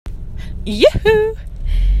Yoo-hoo!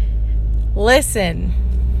 Listen,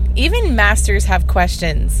 even masters have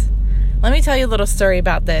questions. Let me tell you a little story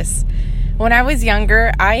about this. When I was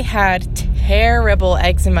younger, I had terrible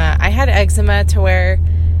eczema. I had eczema to where,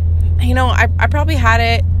 I probably had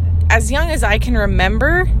it as young as I can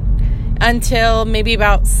remember until maybe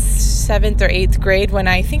about 7th or 8th grade when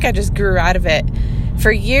I think I just grew out of it.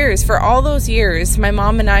 For all those years, my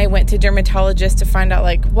mom and I went to dermatologists to find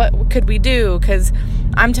out, what could we do? Because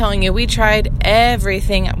I'm telling you, we tried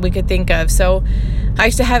everything we could think of. So I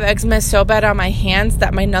used to have eczema so bad on my hands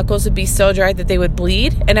that my knuckles would be so dry that they would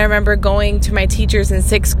bleed. And I remember going to my teachers in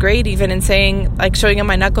 6th grade even and saying, showing them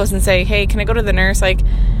my knuckles and say, hey, can I go to the nurse?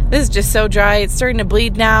 This is just so dry. It's starting to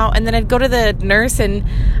bleed now. And then I'd go to the nurse and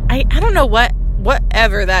I don't know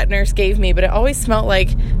whatever that nurse gave me, but it always smelled like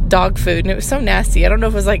dog food, and it was so nasty. I don't know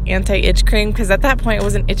if it was anti-itch cream, because at that point I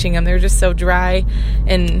wasn't itching them. They were just so dry,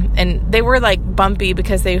 and they were bumpy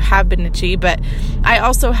because they have been itchy. But I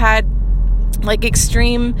also had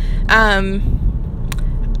extreme I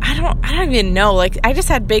don't even know, I just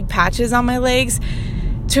had big patches on my legs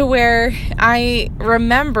to where I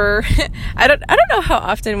remember I don't know how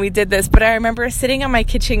often we did this, but I remember sitting on my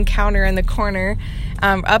kitchen counter in the corner,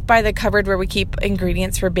 up by the cupboard where we keep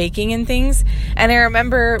ingredients for baking and things. And I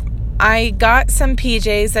remember I got some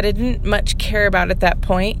PJs that I didn't much care about at that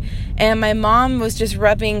point, and my mom was just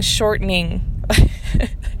rubbing shortening,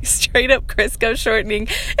 straight up Crisco shortening,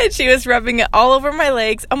 and she was rubbing it all over my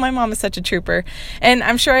legs. Oh, my mom is such a trooper, and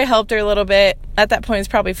I'm sure I helped her a little bit. At that point, it was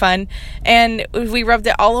probably fun, and we rubbed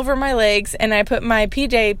it all over my legs, and I put my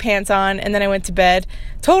PJ pants on, and then I went to bed,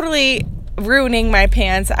 totally ruining my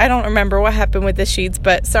pants. I don't remember what happened with the sheets,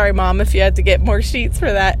 but sorry, Mom, if you had to get more sheets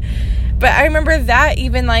for that. But I remember that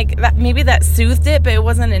even that maybe that soothed it, but it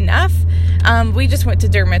wasn't enough. We just went to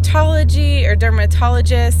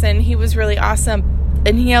dermatologist, and he was really awesome.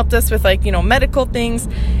 And he helped us with medical things,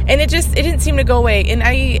 and it didn't seem to go away. And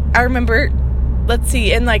I remember, in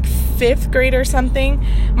 5th grade or something,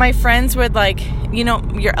 my friends would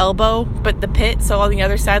your elbow, but the pit, so on the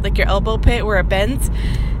other side, your elbow pit where it bends.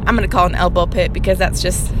 I'm going to call it an elbow pit because that's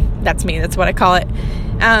me. That's what I call it.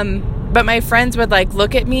 But my friends would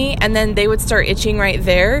look at me, and then they would start itching right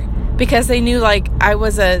there because they knew I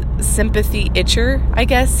was a sympathy itcher, I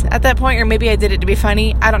guess, at that point. Or maybe I did it to be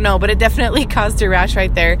funny. I don't know, but it definitely caused a rash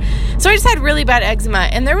right there. So I just had really bad eczema.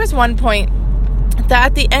 And there was one point that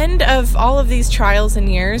at the end of all of these trials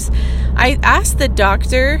and years, I asked the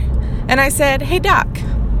doctor, and I said, hey, doc,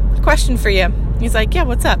 question for you. He's like, yeah,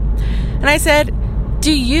 what's up? And I said,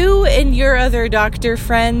 do you and your other doctor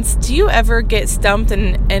friends, do you ever get stumped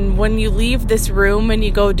and when you leave this room and you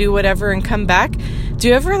go do whatever and come back, do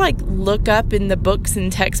you ever look up in the books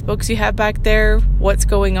and textbooks you have back there what's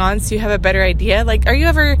going on so you have a better idea? Do you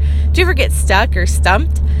ever get stuck or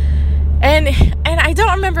stumped? And I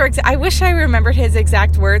don't remember. I wish I remembered his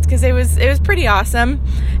exact words, because it was pretty awesome,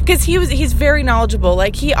 because he's very knowledgeable.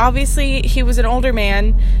 He was an older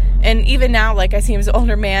man. And even now, I see him as an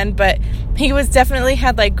older man, but he was definitely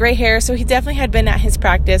had gray hair. So he definitely had been at his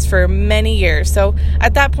practice for many years. So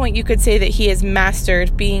at that point, you could say that he has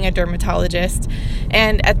mastered being a dermatologist.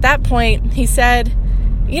 And at that point, he said,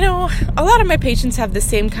 a lot of my patients have the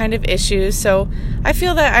same kind of issues. So I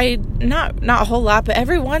feel that not a whole lot, but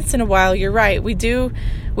every once in a while, you're right. We do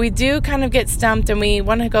kind of get stumped, and we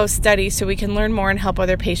want to go study so we can learn more and help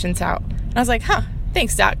other patients out. And I was like,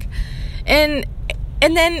 thanks, doc. And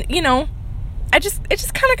then, it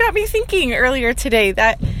just kind of got me thinking earlier today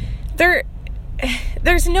that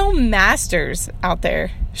there's no masters out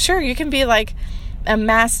there. Sure, you can be a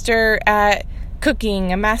master at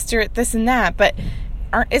cooking, a master at this and that, but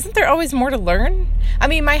isn't there always more to learn? I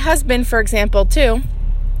mean, my husband, for example, too,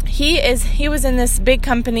 he was in this big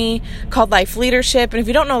company called Life Leadership. And if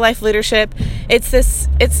you don't know Life Leadership, I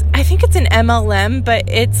think it's an MLM, but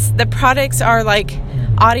the products are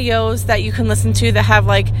audios that you can listen to that have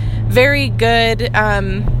very good,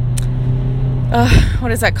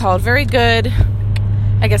 what is that called? Very good,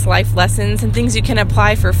 I guess, life lessons and things you can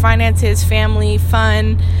apply for finances, family,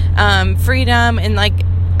 fun, freedom. And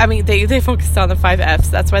they focused on the 5 F's.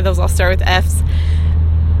 That's why those all start with F's.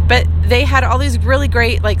 But they had all these really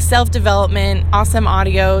great, self-development, awesome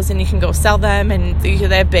audios, and you can go sell them, and they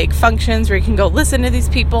have big functions where you can go listen to these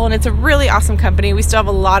people, and it's a really awesome company. We still have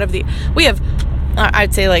a lot of we have,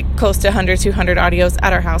 I'd say, close to 100, 200 audios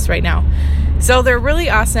at our house right now. So they're really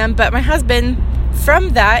awesome. But my husband, from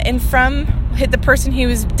that, and from the person he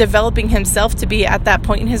was developing himself to be at that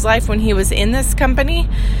point in his life when he was in this company,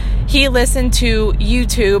 he listened to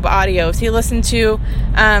YouTube audios. He listened to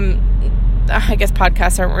I guess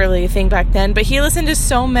podcasts aren't really a thing back then, but he listened to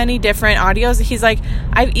so many different audios. He's like,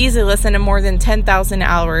 I've easily listened to more than 10,000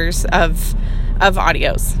 hours of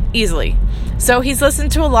audios, easily. So he's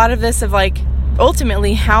listened to a lot of this of like,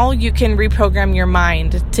 ultimately how you can reprogram your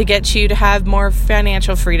mind to get you to have more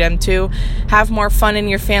financial freedom, to have more fun in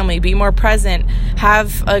your family, be more present,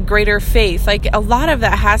 have a greater faith. Like a lot of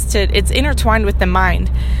that it's intertwined with the mind.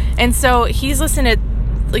 And so he's listened to,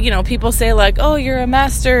 people say like, oh, you're a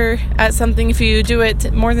master at something if you do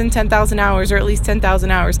it more than 10,000 hours or at least 10,000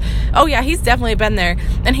 hours. Oh yeah, he's definitely been there.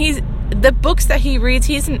 And the books that he reads,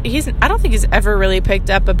 I don't think he's ever really picked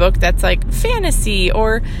up a book that's like fantasy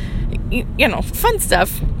or fun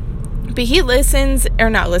stuff. But he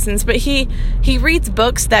reads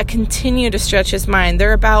books that continue to stretch his mind.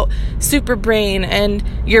 They're about super brain and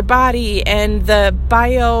your body and the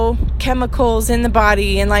biochemicals in the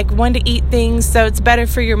body and like when to eat things so it's better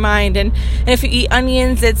for your mind. And if you eat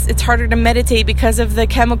onions, it's harder to meditate because of the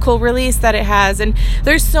chemical release that it has. And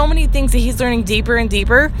there's so many things that he's learning deeper and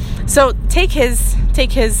deeper. So take his,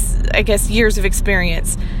 I guess, years of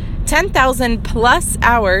experience. 10,000 plus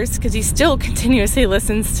hours, because he still continuously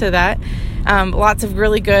listens to that. Lots of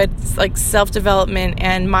really good like self-development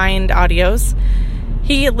and mind audios.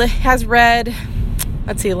 He has read,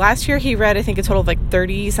 last year he read I think a total of like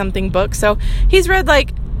 30 something books. So he's read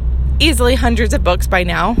like easily hundreds of books by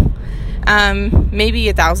now. Maybe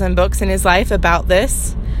 1,000 books in his life about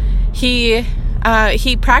this. He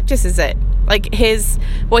practices it. Like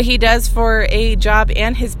what he does for a job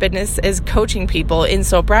and his business is coaching people in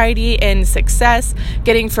sobriety and success,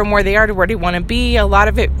 getting from where they are to where they want to be. A lot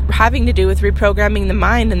of it having to do with reprogramming the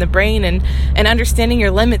mind and the brain and understanding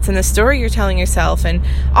your limits and the story you're telling yourself and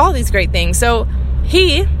all these great things. So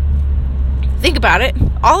think about it,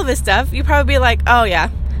 all of this stuff, you probably be like, oh yeah,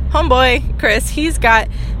 homeboy Chris, he's got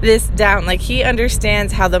this down. Like he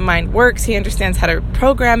understands how the mind works. He understands how to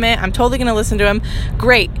program it. I'm totally going to listen to him.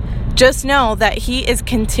 Great. Just know that he is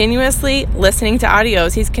continuously listening to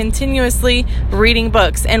audios. He's continuously reading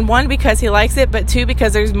books. And one, because he likes it, but two,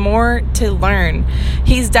 because there's more to learn.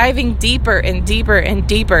 He's diving deeper and deeper and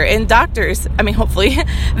deeper. And doctors, hopefully,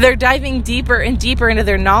 they're diving deeper and deeper into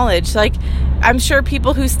their knowledge. Like, I'm sure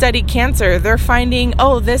people who study cancer, they're finding,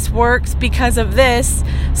 oh, this works because of this.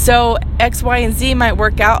 So X, Y, and Z might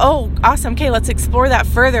work out. Oh, awesome. Okay, let's explore that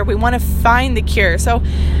further. We want to find the cure. So,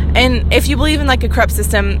 and if you believe in like a Krebs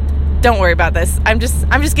system, don't worry about this. I'm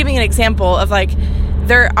just giving an example of like,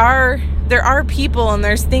 there are people and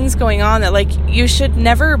there's things going on that like, you should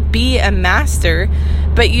never be a master,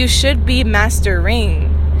 but you should be mastering.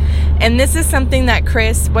 And this is something that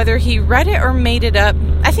Chris, whether he read it or made it up,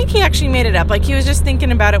 I think he actually made it up. Like he was just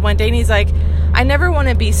thinking about it one day and he's like, I never want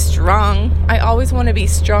to be strong. I always want to be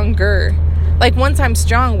stronger. Like once I'm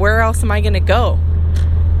strong, where else am I going to go?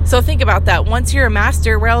 So think about that. Once you're a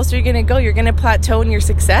master, where else are you going to go? You're going to plateau in your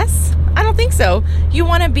success? I don't think so. You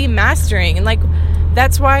want to be mastering. And like,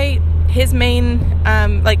 that's why his main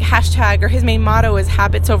hashtag or his main motto is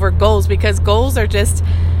habits over goals, because goals are just,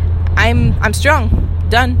 I'm strong.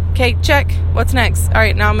 Done. Okay, check. What's next? All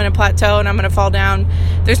right, now I'm going to plateau and I'm going to fall down.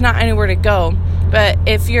 There's not anywhere to go. But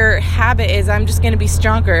if your habit is, I'm just going to be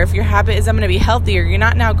stronger. If your habit is, I'm going to be healthier. You're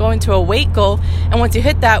not now going to a weight goal. And once you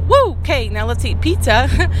hit that, woo, okay, now let's eat pizza.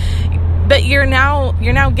 But you're now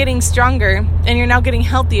getting stronger and you're now getting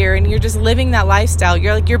healthier and you're just living that lifestyle.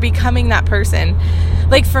 You're becoming that person.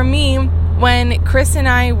 Like for me, when Chris and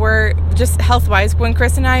I were just health-wise, when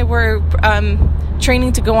Chris and I were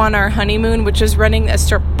training to go on our honeymoon, which was running a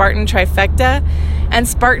Spartan trifecta. And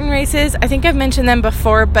Spartan races, I think I've mentioned them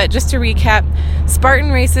before, but just to recap,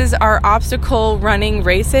 Spartan races are obstacle running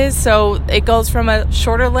races. So it goes from a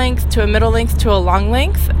shorter length to a middle length to a long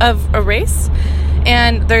length of a race.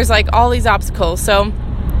 And there's like all these obstacles. So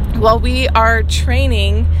while we are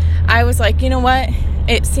training, I was like, you know what?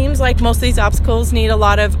 It seems like most of these obstacles need a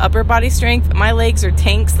lot of upper body strength. My legs are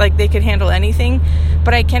tanks, like they could handle anything,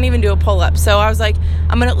 but I can't even do a pull-up. So I was like,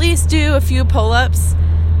 I'm going to at least do a few pull-ups.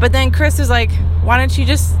 But then Chris was like, why don't you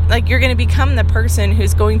just, like, you're going to become the person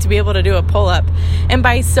who's going to be able to do a pull-up. And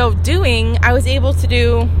by so doing, I was able to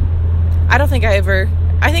do, I think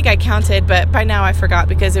I counted, but by now I forgot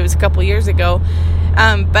because it was a couple years ago.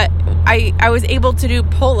 But I was able to do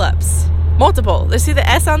pull-ups. Multiple. Let's see the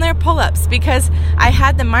S on there, pull-ups, because I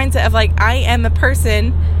had the mindset of like, I am a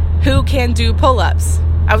person who can do pull-ups.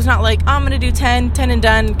 I was not like, oh, I'm going to do 10 and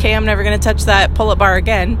done. Okay, I'm never going to touch that pull-up bar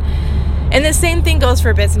again. And the same thing goes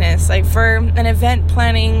for business. Like for an event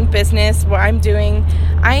planning business, what I'm doing,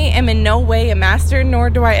 I am in no way a master, nor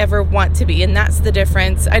do I ever want to be. And that's the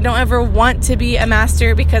difference. I don't ever want to be a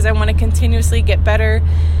master because I want to continuously get better.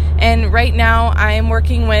 And right now I am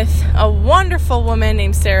working with a wonderful woman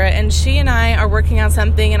named Sarah, and she and I are working on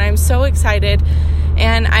something, and I'm so excited.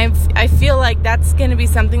 And I feel like that's going to be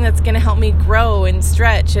something that's going to help me grow and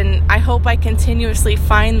stretch. And I hope I continuously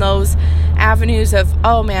find those avenues of,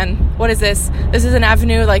 oh man, what is this? This is an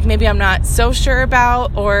avenue like maybe I'm not so sure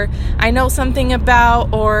about, or I know something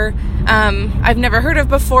about, or I've never heard of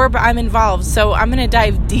before, but I'm involved. So I'm going to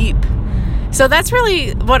dive deep. So that's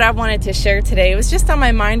really what I wanted to share today. It was just on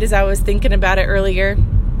my mind as I was thinking about it earlier.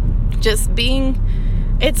 Just being,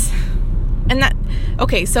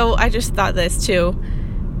 so I just thought this too.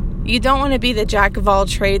 You don't want to be the jack of all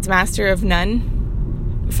trades, master of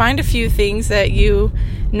none. Find a few things that you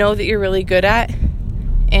know that you're really good at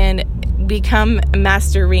and become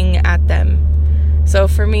mastering at them. So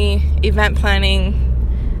for me, event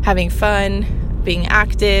planning, having fun, being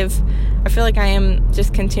active, I feel like I am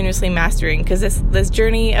just continuously mastering, because this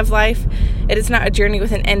journey of life, it is not a journey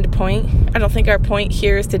with an end point. I don't think our point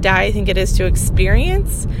here is to die. I think it is to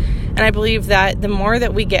experience. And I believe that the more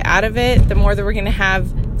that we get out of it, the more that we're going to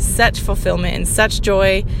have such fulfillment and such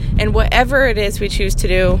joy in whatever it is we choose to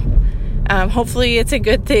do. Hopefully it's a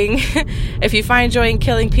good thing. If you find joy in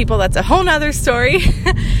killing people, that's a whole nother story.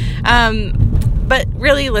 But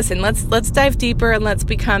really, listen, let's dive deeper and let's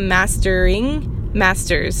become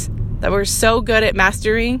masters. That we're so good at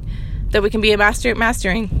mastering that we can be a master at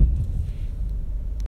mastering.